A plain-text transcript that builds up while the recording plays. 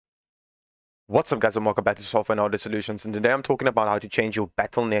What's up, guys, and welcome back to Software and Audit Solutions. And today I'm talking about how to change your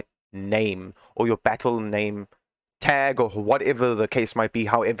BattleNet name or your battle name tag or whatever the case might be,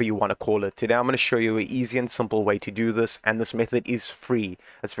 however you want to call it. Today I'm going to show you an easy and simple way to do this, and this method is free.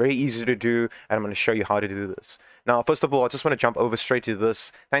 It's very easy to do, and I'm going to show you how to do this. Now, first of all, I just want to jump over straight to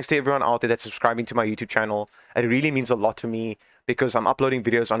this. Thanks to everyone out there that's subscribing to my YouTube channel. It really means a lot to me, because I'm uploading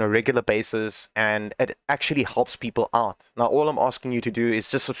videos on a regular basis and it actually helps people out. Now, all I'm asking you to do is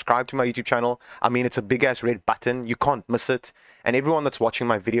just subscribe to my YouTube channel. I mean, it's a big ass red button. You can't miss it. And everyone that's watching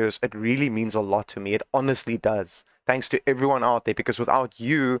my videos, it really means a lot to me. It honestly does. Thanks to everyone out there, because without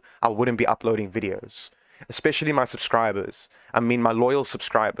you, I wouldn't be uploading videos. Especially my subscribers. I mean, my loyal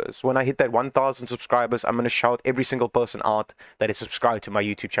subscribers. When I hit that 1,000 subscribers, I'm going to shout every single person out that is subscribed to my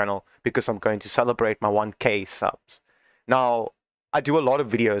YouTube channel, because I'm going to celebrate my 1K subs. Now, I do a lot of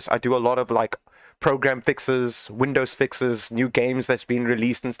videos. I do a lot of like program fixes, Windows fixes, new games that's been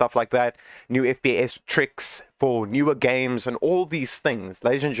released and stuff like that, new FPS tricks for newer games and all these things.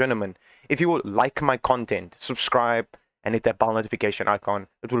 Ladies and gentlemen, if you would like my content, subscribe and hit that bell notification icon.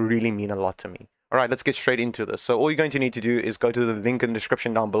 It will really mean a lot to me. All right, let's get straight into this. So all you're going to need to do is go to the link in the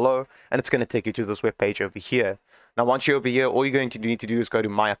description down below, and it's going to take you to this web page over here. Now, once you're over here, all you're going to need to do is go to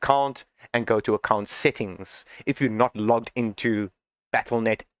My Account and go to Account Settings if you're not logged into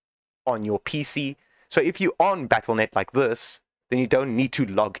BattleNet on your PC. So if you're on BattleNet like this, then you don't need to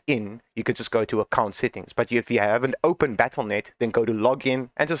log in. You could just go to Account Settings. But if you haven't opened BattleNet, then go to Login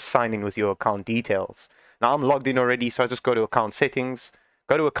and just sign in with your account details. Now, I'm logged in already, so I just go to Account Settings.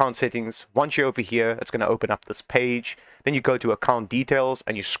 Go to Account Settings. Once you're over here, it's going to open up this page. Then you go to Account Details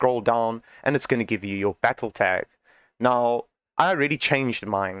and you scroll down, and it's going to give you your BattleTag. Now, I already changed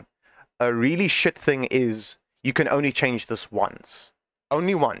mine. A really shit thing is you can only change this once.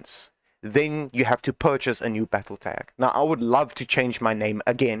 Only once. Then you have to purchase a new BattleTag. Now, I would love to change my name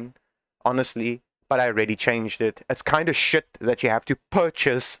again, honestly, but I already changed it. It's kind of shit that you have to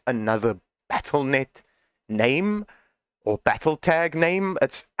purchase another BattleNet name or BattleTag name.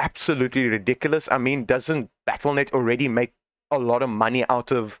 It's absolutely ridiculous. I mean, doesn't BattleNet already make a lot of money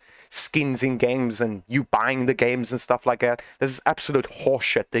out of skins in games and you buying the games and stuff like that? This is absolute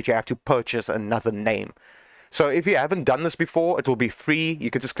horseshit that you have to purchase another name. So if you haven't done this before, it will be free. You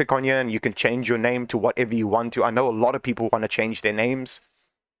can just click on here and you can change your name to whatever you want to. I know a lot of people want to change their names.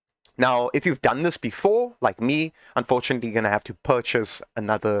 Now, if you've done this before, like me, unfortunately, you're going to have to purchase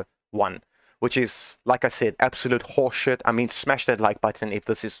another one, which is, like I said, absolute horseshit. I mean, smash that like button if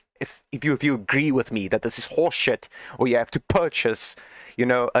this is, if you agree with me that this is horseshit, or you have to purchase, you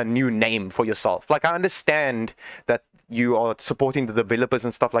know, a new name for yourself. Like, I understand that you are supporting the developers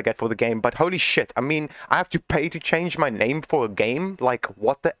and stuff like that for the game, but holy shit, I mean, I have to pay to change my name for a game? Like,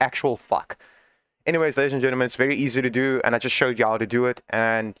 what the actual fuck? Anyways, ladies and gentlemen, it's very easy to do, and I just showed you how to do it,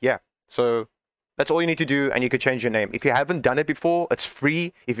 and yeah, so that's all you need to do, and you can change your name. If you haven't done it before, it's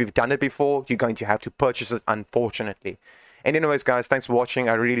free. If you've done it before, you're going to have to purchase it, unfortunately. And anyways, guys, thanks for watching.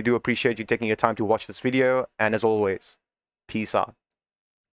 I really do appreciate you taking your time to watch this video, and as always, peace out.